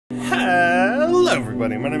Hello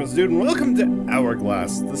everybody, my name is Dude and welcome to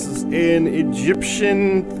Hourglass. This is an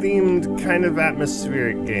Egyptian-themed kind of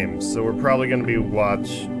atmospheric game, so we're probably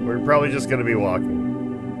just gonna be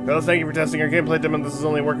walking. Well, thank you for testing our gameplay demo. This is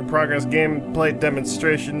only a work in progress gameplay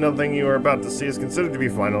demonstration. Nothing you are about to see is considered to be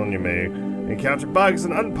final, and you may encounter bugs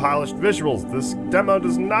and unpolished visuals. This demo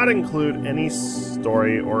does not include any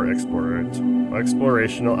story or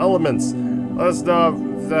explorational elements.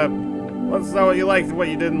 Let us know what you liked and what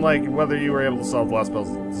you didn't like, and whether you were able to solve the last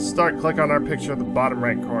puzzle. To start, click on our picture at the bottom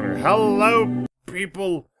right corner. Hello,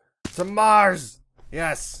 people! To Mars!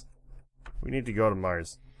 Yes! We need to go to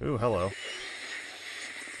Mars. Ooh, hello.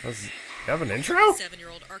 You have an intro?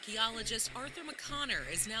 7-year-old archaeologist Arthur McConnor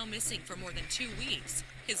is now missing for more than 2 weeks.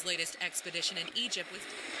 His latest expedition in Egypt was...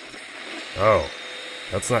 Oh,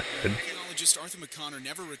 that's not good. Archaeologist Arthur McConnor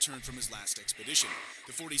never returned from his last expedition.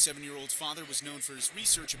 The 47-year-old father was known for his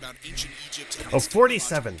research about ancient Egypt and its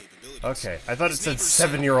 47. Okay, I thought it said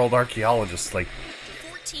 7-year-old archaeologist, like...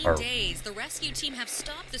 For 14 days, the rescue team have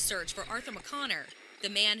stopped the search for Arthur McConnor. The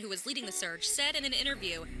man who was leading the search said in an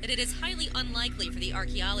interview that it is highly unlikely for the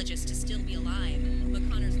archaeologist to still be alive.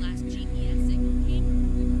 McConnor's last GPS signal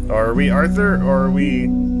came... Are we Arthur, or are we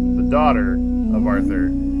the daughter of Arthur?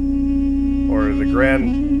 Or the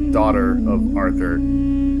granddaughter of Arthur?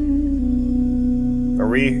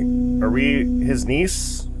 Are we his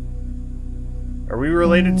niece? Are we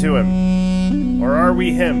related to him? Or are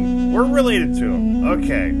we him? We're related to him.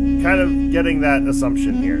 Okay, kind of getting that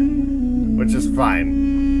assumption here, which is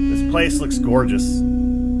fine. This place looks gorgeous.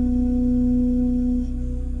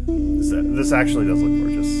 This actually does look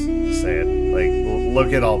gorgeous. Just saying. Like,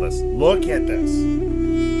 look at all this. Look at this.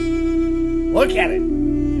 Look at it.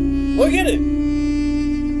 Look at it.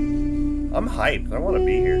 I'm hyped. I want to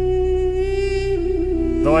be here.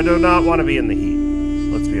 Though I do not want to be in the heat.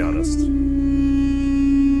 Let's be honest.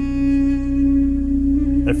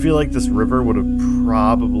 I feel like this river would have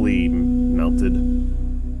probably melted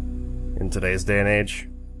in today's day and age.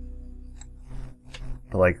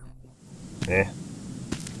 But like, eh.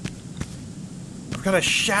 I've got a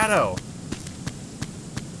shadow.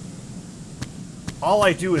 All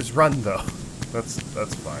I do is run, though. That's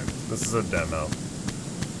fine. This is a demo.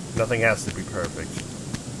 Nothing has to be perfect.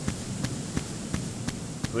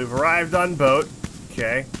 We've arrived on boat.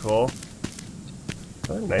 Okay, cool.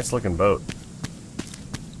 Oh, nice looking boat.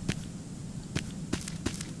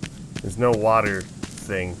 There's no water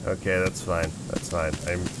thing. Okay, that's fine. That's fine.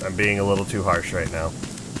 I'm being a little too harsh right now.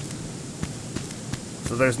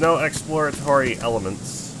 So there's no exploratory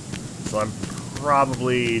elements. So I'm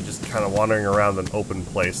probably just kind of wandering around an open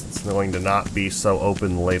place that's going to not be so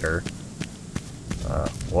open later.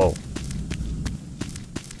 Whoa.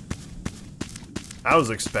 I was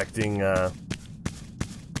expecting,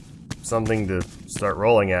 something to start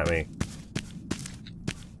rolling at me.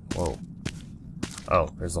 Whoa. Oh,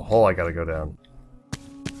 there's a hole I gotta go down.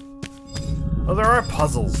 Oh, there are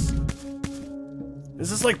puzzles! Is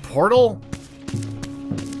this like Portal?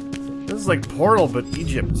 This is like Portal, but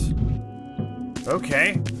Egypt.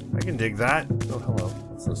 Okay, I can dig that. Oh, hello.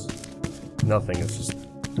 What's this? Nothing, it's just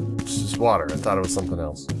water. I thought it was something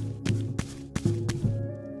else.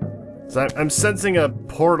 So I'm sensing a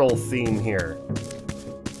Portal theme here.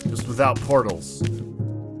 Just without portals.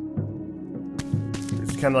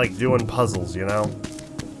 It's kind of like doing puzzles, you know?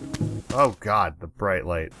 Oh god, the bright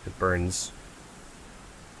light. It burns.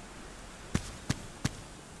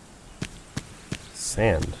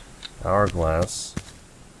 Sand. Hourglass.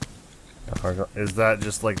 Is that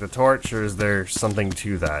just like the torch, or is there something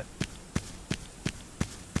to that?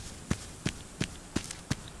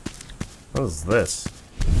 What is this?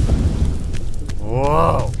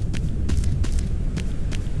 Whoa!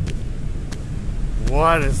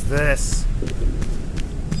 What is this?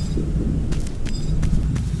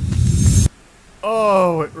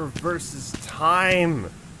 Oh, it reverses time!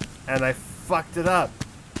 And I fucked it up.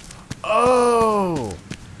 Oh!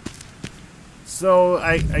 So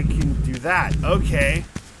I can do that. Okay.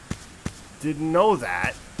 Didn't know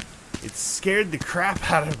that. It scared the crap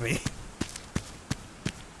out of me.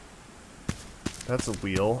 That's a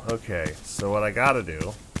wheel. Okay, so what I gotta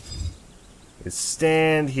do is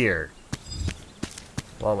stand here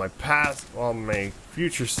while my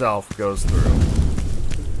future self goes through.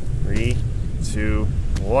 3, 2,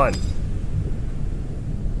 1.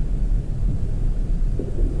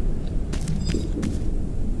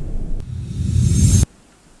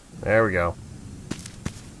 There we go.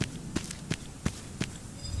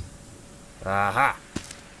 Aha!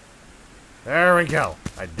 There we go.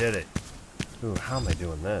 I did it. Ooh, how am I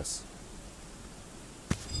doing this?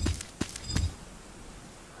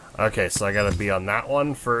 Okay, so I gotta be on that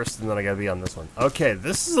one first, and then I gotta be on this one. Okay,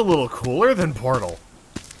 this is a little cooler than Portal.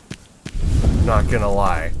 Not gonna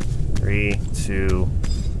lie. 3, 2...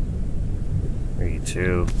 3,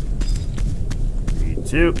 2... 3,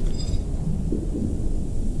 2...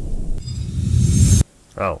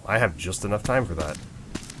 Oh, I have just enough time for that.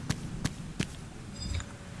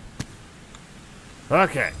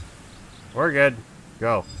 Okay. We're good.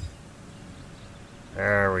 Go.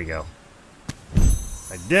 There we go.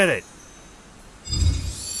 I did it!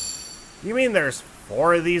 You mean there's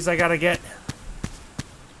 4 of these I gotta get?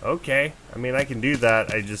 Okay. I mean, I can do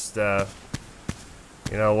that. I just, you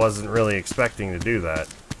know, wasn't really expecting to do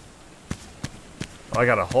that. Oh, I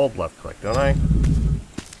gotta hold left click, don't I?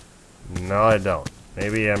 No, I don't.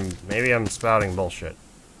 Maybe I'm spouting bullshit.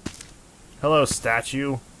 Hello,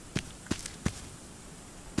 statue.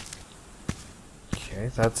 Okay,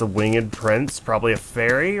 that's a winged prince. Probably a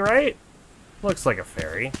fairy, right? Looks like a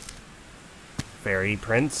fairy. Fairy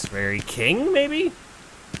prince, fairy king, maybe?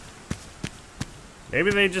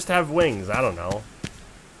 Maybe they just have wings, I don't know.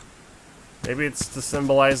 Maybe it's to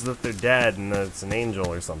symbolize that they're dead and that it's an angel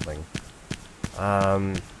or something.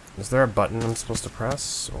 Is there a button I'm supposed to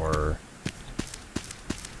press, or...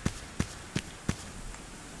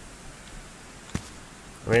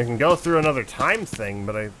 I mean, I can go through another time thing,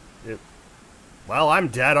 but well, I'm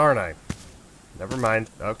dead, aren't I? Never mind.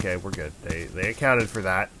 Okay, we're good. They accounted for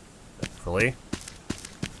that, thankfully.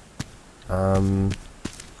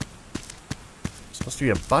 Supposed to be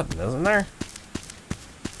a button, isn't there?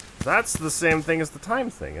 That's the same thing as the time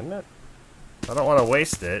thing, isn't it? I don't want to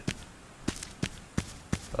waste it.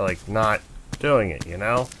 By, like, not doing it, you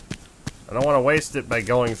know? I don't want to waste it by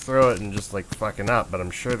going through it and just, like, fucking up, but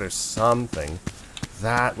I'm sure there's something.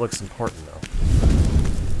 That looks important, though.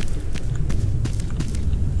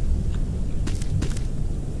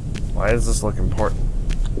 Why does this look important?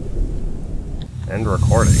 End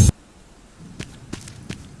recording.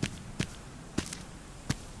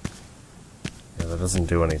 Yeah, that doesn't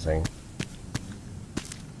do anything.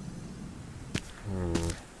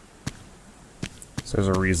 So there's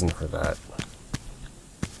a reason for that.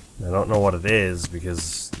 I don't know what it is,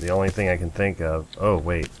 because the only thing I can think of... Oh,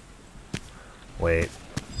 wait. Wait.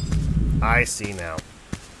 I see now.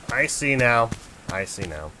 I see now. I see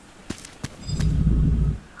now.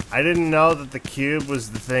 I didn't know that the cube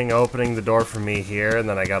was the thing opening the door for me here, and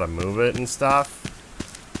then I gotta move it and stuff.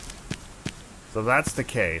 So if that's the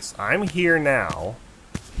case, I'm here now.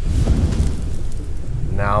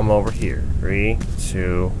 Now I'm over here. 3,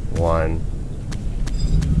 2, 1.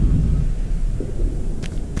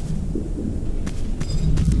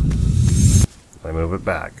 I move it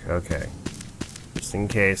back. Okay. Just in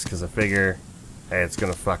case, because I figure, hey, it's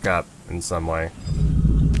gonna fuck up in some way.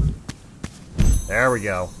 There we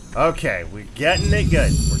go. Okay, we're getting it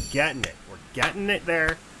good. We're getting it. We're getting it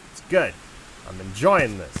there. It's good. I'm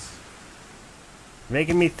enjoying this.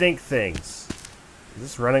 Making me think things. Is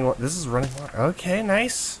this running? This is running water. Okay,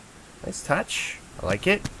 nice. Nice touch. I like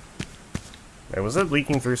it. Wait, was it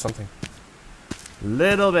leaking through something?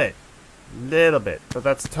 Little bit. Little bit. But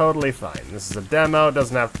that's totally fine. This is a demo. It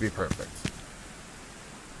doesn't have to be perfect.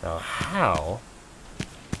 Now, how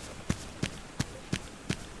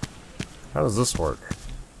does this work?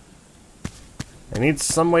 I need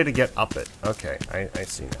some way to get up it. Okay, I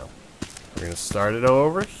see now. We're gonna start it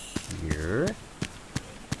over here.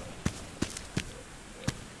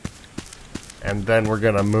 And then we're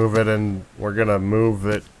gonna move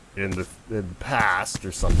it in the past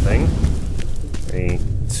or something. 3,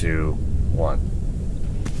 2, 1.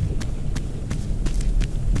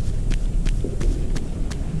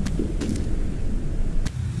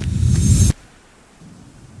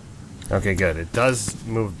 Okay, good. It does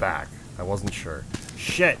move back. I wasn't sure.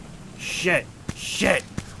 Shit! Shit! Shit!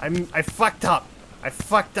 I fucked up! I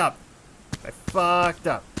fucked up! I fucked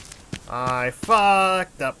up! I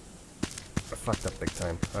fucked up! I fucked up big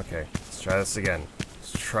time. Okay, let's try this again.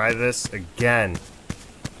 Let's try this again.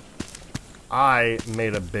 I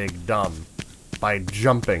made a big dumb by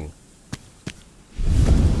jumping.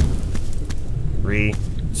 3,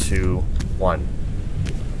 2, 1.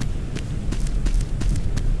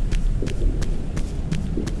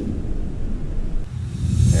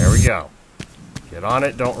 There we go. Get on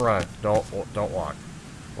it, don't run. Don't walk.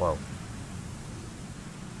 Whoa.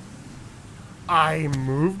 I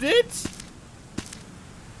moved it?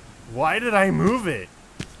 Why did I move it?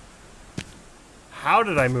 How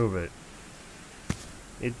did I move it?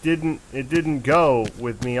 It didn't go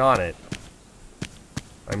with me on it.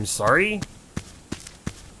 I'm sorry?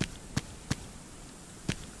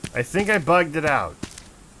 I think I bugged it out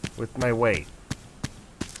with my weight.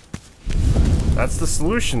 That's the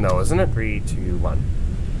solution, though, isn't it? 3, 2, 1.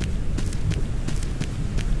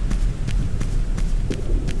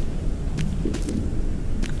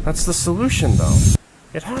 That's the solution, though.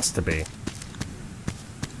 It has to be.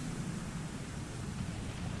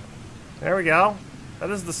 There we go. That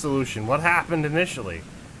is the solution. What happened initially?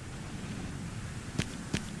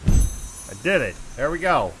 I did it. There we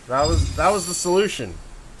go. That was the solution.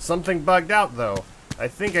 Something bugged out, though. I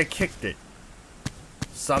think I kicked it.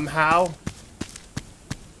 Somehow.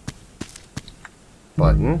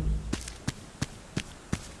 Button.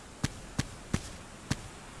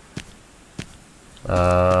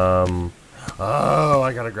 Oh,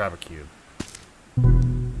 I gotta grab a cube.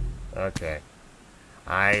 Okay.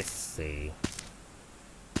 I see.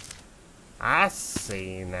 I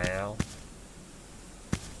see now.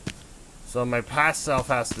 So my past self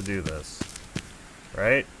has to do this,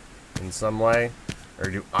 right? In some way? Or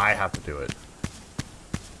do I have to do it?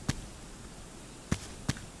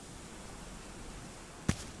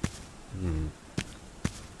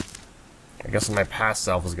 I guess my past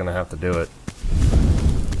self is gonna have to do it.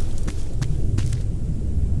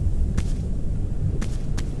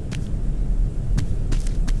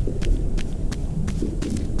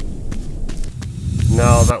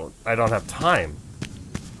 No, I don't have time.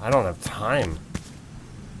 I don't have time.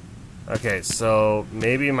 Okay, so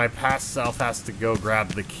maybe my past self has to go grab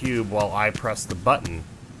the cube while I press the button.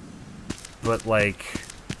 But, like,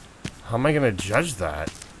 how am I gonna judge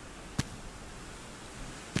that?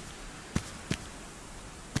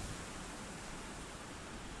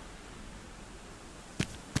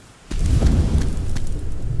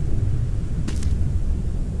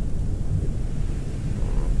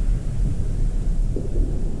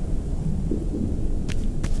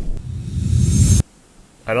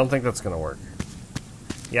 I don't think that's gonna work.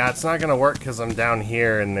 Yeah, it's not gonna work because I'm down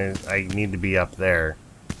here and I need to be up there.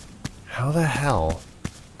 How the hell?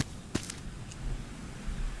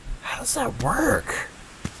 How does that work?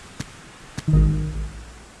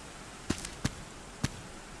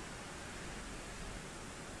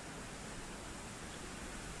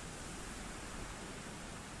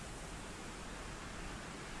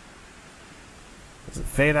 Does it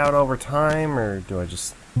fade out over time, or do I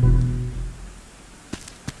just...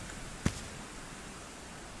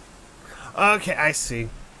 Okay, I see.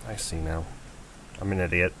 I see now. I'm an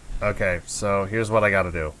idiot. Okay, so here's what I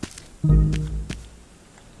gotta do.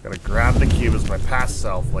 Gotta grab the cube as my past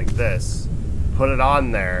self, like this, put it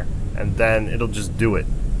on there, and then it'll just do it.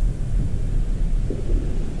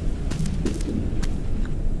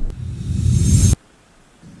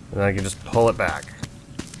 And then I can just pull it back.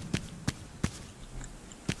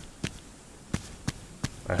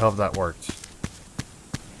 I hope that worked.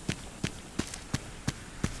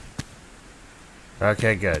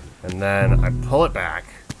 Okay, good. And then I pull it back,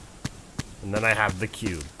 and then I have the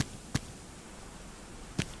cube.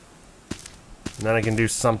 And then I can do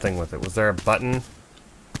something with it. Was there a button?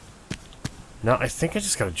 No, I think I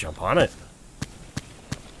just gotta jump on it.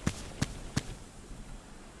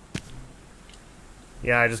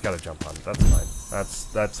 Yeah, I just gotta jump on it. That's fine.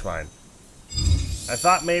 That's fine. I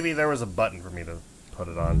thought maybe there was a button for me to put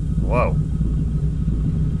it on. Whoa.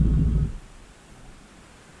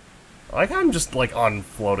 I like how I'm just, like, on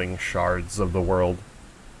floating shards of the world.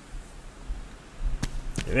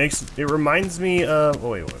 It reminds me of... Oh,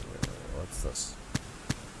 wait, what's this?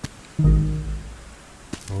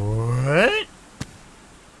 What?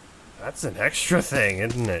 That's an extra thing,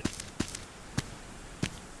 isn't it?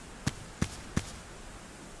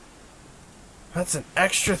 That's an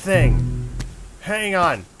extra thing. Hang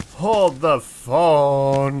on. Hold the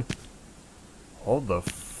phone. Hold the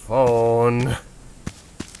phone.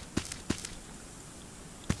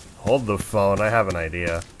 Hold the phone, I have an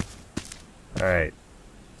idea. Alright,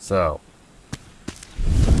 so.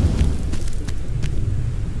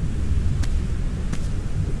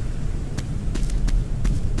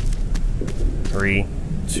 Three,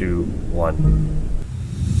 2, 1.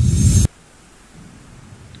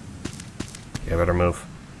 Okay, I better move.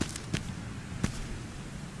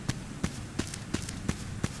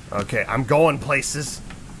 Okay, I'm going places.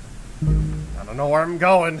 I don't know where I'm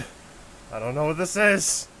going. I don't know what this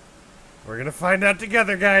is. We're gonna find out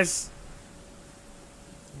together, guys.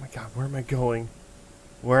 Oh my god, where am I going?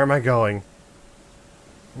 Where am I going?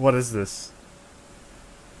 What is this?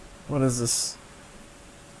 What is this?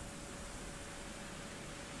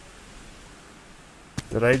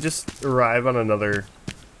 Did I just arrive on another...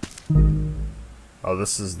 Oh,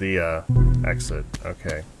 this is the, exit.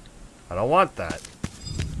 Okay. I don't want that.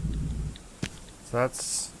 So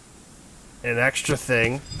that's an extra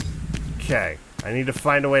thing. Okay. I need to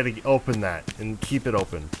find a way to open that and keep it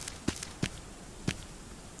open.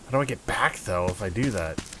 How do I get back, though, if I do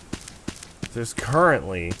that? There's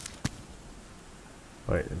currently...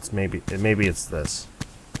 Wait, it's maybe it's this.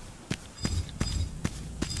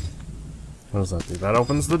 What does that do? That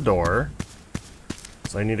opens the door.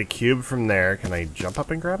 So I need a cube from there. Can I jump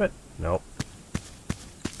up and grab it? Nope.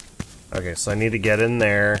 Okay, so I need to get in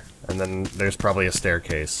there, and then there's probably a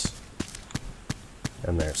staircase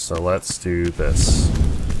in there. So let's do this.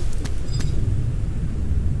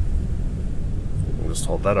 We'll just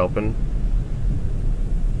hold that open.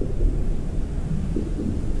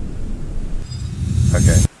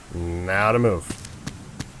 Okay, now to move.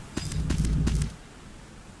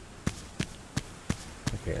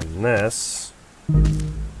 Okay, and this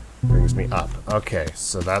brings me up. Okay,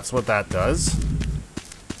 so that's what that does.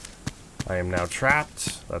 I am now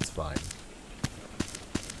trapped. That's fine.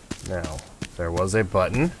 Now, there was a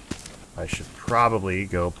button. I should probably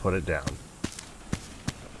go put it down.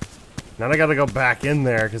 Now I gotta go back in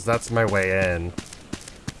there because that's my way in.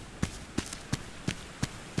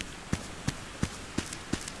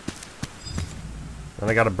 And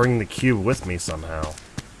I gotta bring the cube with me somehow.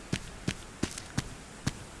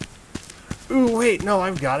 Ooh, wait, no,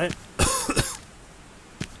 I've got it.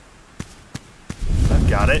 I've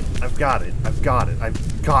got it. I've got it. I've got it.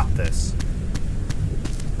 I've got this.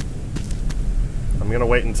 I'm gonna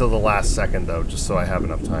wait until the last second, though, just so I have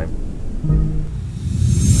enough time.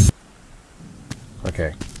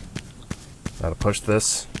 Okay. Gotta push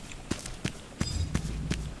this.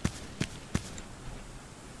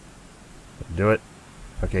 Do it.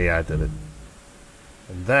 Okay, yeah, I did it.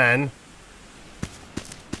 And then...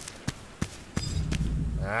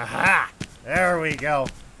 Aha! There we go!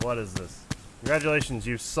 What is this? Congratulations,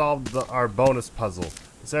 you've solved our bonus puzzle.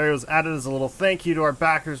 This area was added as a little thank you to our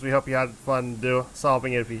backers. We hope you had fun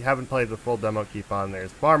solving it. If you haven't played the full demo, keep on.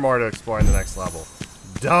 There's far more to explore in the next level.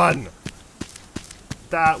 Done!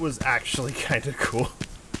 That was actually kind of cool.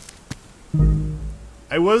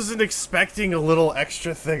 I wasn't expecting a little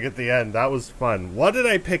extra thing at the end. That was fun. What did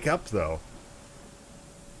I pick up, though?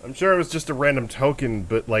 I'm sure it was just a random token,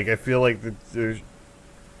 but, like, I feel like there's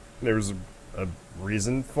a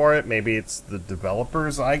reason for it. Maybe it's the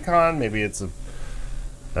developer's icon. Maybe it's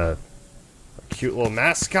a cute little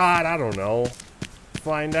mascot. I don't know.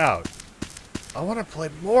 Find out. I want to play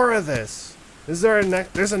more of this. Is there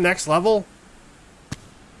there's a next level?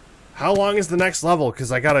 How long is the next level?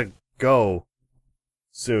 Because I gotta go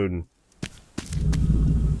soon.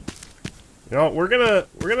 You know, we're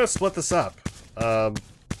gonna split this up.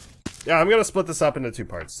 Yeah, I'm gonna split this up into 2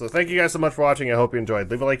 parts. So thank you guys so much for watching. I hope you enjoyed.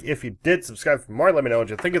 Leave a like if you did. Subscribe for more. Let me know what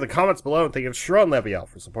you think in the comments below. And thank you to Sharon Leviel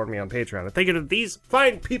for supporting me on Patreon. And thank you to these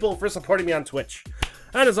fine people for supporting me on Twitch.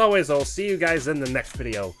 And as always, I'll see you guys in the next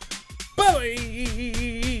video. Bye!